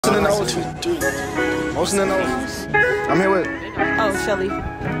Motion in the ocean. Motion in the ocean. I'm here with. Oh, Shelly.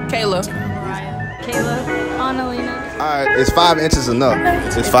 Kayla. Mariah. Kayla. Annalena. Alright, it's 5 inches enough.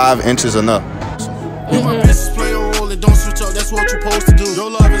 It's 5 inches enough. Play a role and don't switch up, that's what you're supposed to do. Your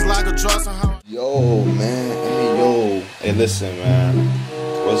love is like a drug, somehow. Yo, man. Hey, yo. Hey, listen, man.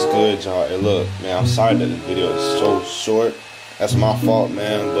 What's good, y'all? Hey, look, man, I'm sorry that this video is so short. That's my fault,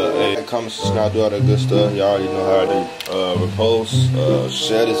 man. But hey, comment, subscribe, do all that good stuff. Y'all already know how to repost,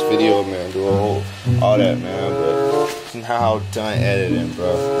 share this video, man. Do all that, man. But I'm now done editing, bro.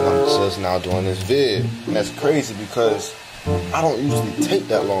 And I'm just now doing this vid. And that's crazy because I don't usually take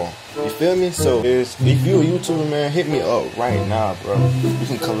that long. You feel me? So if you're a YouTuber, man, hit me up right now, bro. You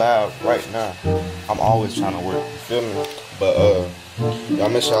can collab right now. I'm always trying to work. You feel me? But y'all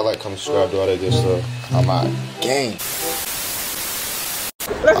make sure y'all like, comment, subscribe, do all that good stuff. I'm out. Gang.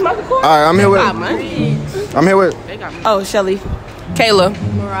 Alright, I'm here with. Oh, Shelly. Kayla.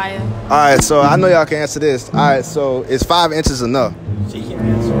 Mariah. Alright, so I know y'all can answer this. Alright, so is 5 inches enough? She can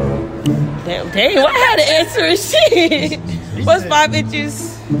answer. Damn, I had to answer and shit. What's 5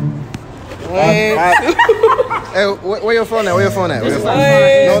 inches? Hey, where your phone at? Where your phone at?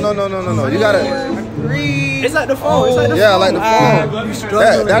 No. You gotta. It's like the phone. Yeah, like the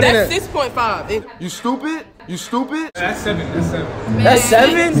phone. That's 6.5. You stupid? You stupid? That's 7. That's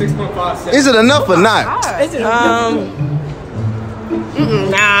 7? 6.5. Is it enough or not? Is it nah.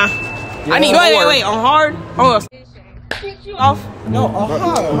 I need more. Wait. On hard? Oh, you off? No, hard.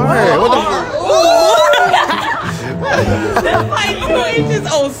 Hey, what the That's like 2 inches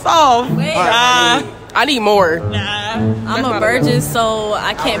on soft. Nah, I need more. Nah, I'm a virgin, so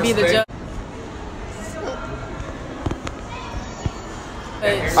I can't be the judge.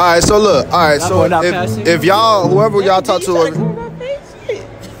 Alright, so look. Alright, so if y'all, whoever y'all talk to,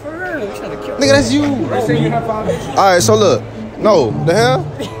 nigga, that's you. Alright, so look. No, the hell?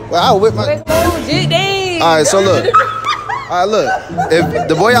 Well, I'll whip my. Alright, so look. Alright, look. If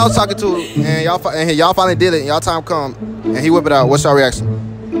the boy y'all was talking to and y'all finally did it and y'all time come and he whip it out, what's your reaction?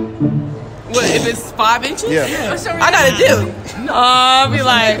 What, if it's 5 inches? Yeah. I gotta do. I'll be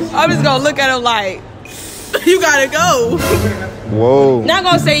like, I'm just gonna look at him like, you gotta go. Whoa. Not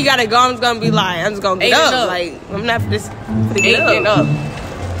gonna say you gotta go. I'm just gonna be like, I'm just gonna get up. Like, I'm not for this. For the getting up.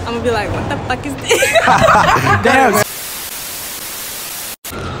 I'm gonna be like, what the fuck is this? Damn.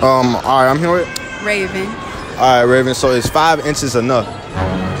 Alright, I'm here with Raven. Alright, Raven, so is 5 inches enough?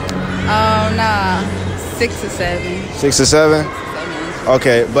 Nah. 6 or 7. 6 or 7?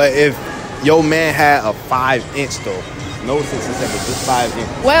 Okay, but if your man had a 5 inch though, no 6 or 7, just 5 inch.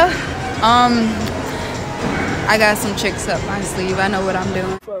 Well, I got some tricks up my sleeve. I know what I'm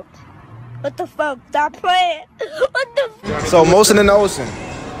doing. What the fuck? Stop playing. What the fuck? So motion in the ocean.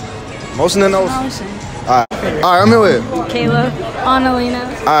 Motion in the ocean. Alright, I'm here with Kayla. Annalena.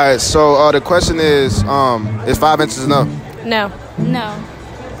 Alright, so the question is 5 inches enough? No.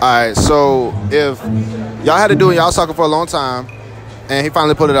 Alright, so if y'all had to do it, y'all was talking for a long time, and he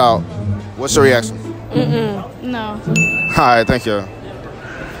finally put it out, what's your reaction? No. Alright, thank you.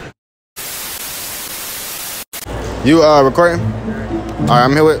 You recording? Alright,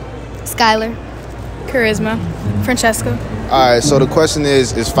 I'm here with Skylar. Charisma. Francesca. Alright, so the question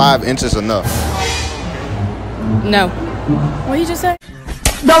is 5 inches enough? No. What did you just say?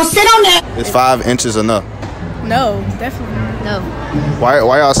 Don't sit on that. Is 5 inches enough? No, definitely not. No.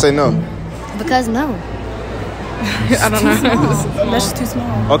 Why y'all say no? Because no. I don't know. That's just too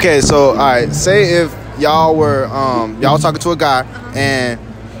small. Okay, so alright, say if y'all were y'all talking to a guy and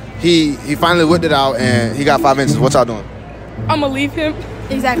he finally whipped it out and he got 5 inches, what y'all doing? I'm gonna leave him.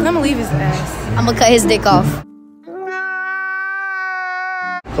 Exactly, I'm gonna leave his ass. I'm gonna cut his dick off.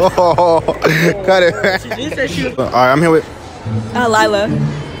 Oh, cut it. Alright, I'm here with Lila.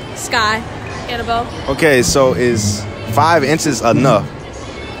 Sky. Annabelle. Okay, so is 5 inches enough?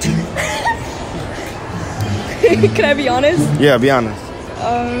 Can I be honest? Yeah, be honest.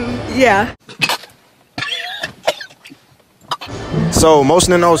 Yeah. So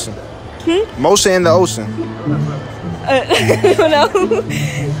motion in the ocean. Motion in the ocean. No.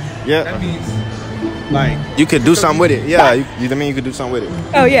 Yeah. That means, like, you could do something with it. Yeah, you mean you could do something with it.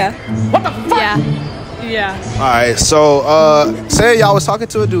 Oh yeah. What the fuck? Yeah. Alright, so say y'all was talking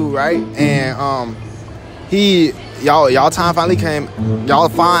to a dude, right? And y'all time finally came. Y'all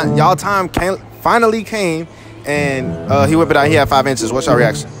time finally came and he whipped it out, he had 5 inches. What's your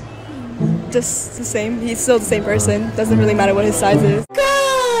reaction? Just the same. He's still the same person. Doesn't really matter what his size is.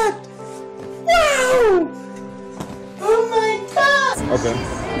 God! Wow! Oh my God! Okay.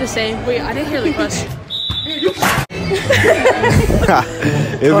 The same. Wait, I didn't hear the question.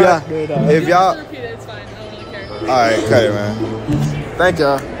 if y'all Repeat it, it's fine. I don't really care. alright, cut it, man. Thank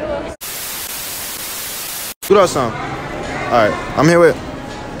y'all. Scoot up some. Alright, I'm here with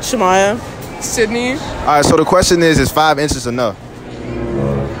Shamaya. Sydney. Alright, so the question is 5 inches enough?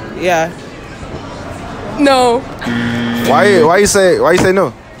 Yeah. No. Why you say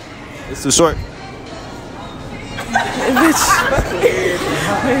no? It's too short.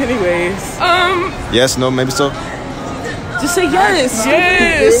 Anyways. Yes, no, maybe so. Just say yes.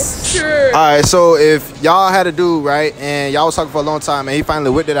 Yes. Sure. Alright, so if y'all had a dude, right, and y'all was talking for a long time and he finally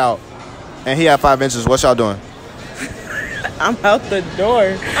whipped it out and he had 5 inches, what y'all doing? I'm out the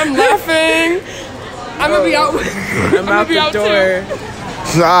door. I'm laughing. I'm gonna be out. I'm out the door.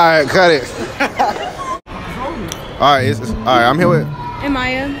 Alright, cut it. Alright, alright, I'm here with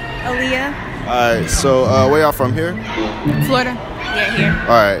Amaya, Aaliyah, alright, so where y'all from here? Florida. Yeah, here.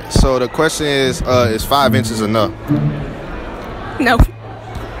 Alright, so the question is 5 inches enough? No.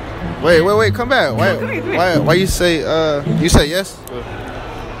 Wait, come back. Why you say yes?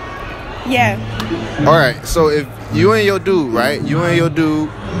 Yeah. Alright, so if you and your dude, right? And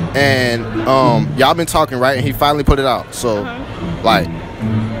y'all been talking, right? And he finally put it out. So like,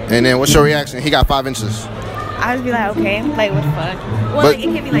 and then what's your reaction? He got 5 inches. I would be like, okay, like what the fuck? Well, like, it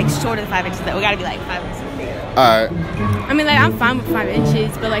can't be like shorter than 5 inches. Though. We gotta be like 5 inches. Alright. I mean, like I'm fine with 5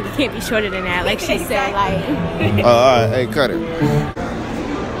 inches, but like it can't be shorter than that. Like she said, like. Alright, hey, cut it.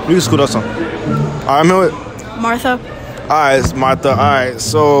 You can scoot up some. Alright, I'm here with Martha. Alright, it's Martha. Alright,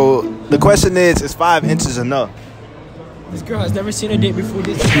 so the question is 5 inches enough? This girl has never seen a dick before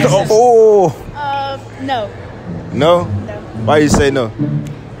this. Oh. No. No? No. Why you say no?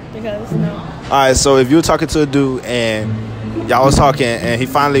 Because no. Alright, so if you were talking to a dude and y'all was talking and he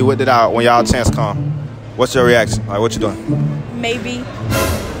finally whipped it out when y'all chance come, what's your reaction? Like, what you doing? Maybe.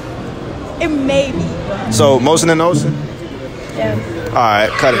 It may be. So, motion in the ocean? Yeah.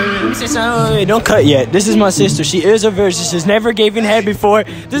 Alright, cut it. Wait, don't cut yet. This is my sister. She is a virgin. She's never given head before.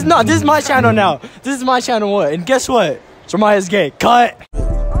 This is my channel now. This is my channel. What? And guess what? Jeremiah's gay. Cut.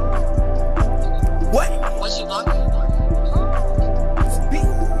 What? What's she blocking?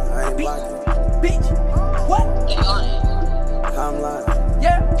 Bitch. What? Yeah, you on it. I'm lying.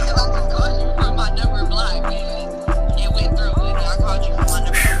 Yeah. Because I just called you from my number block, man. It went through, and I called you from my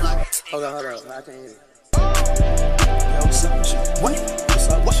number block. Hold on. I can't hear you. Yo, what's up? What? What's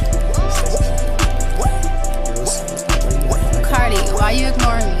up? What?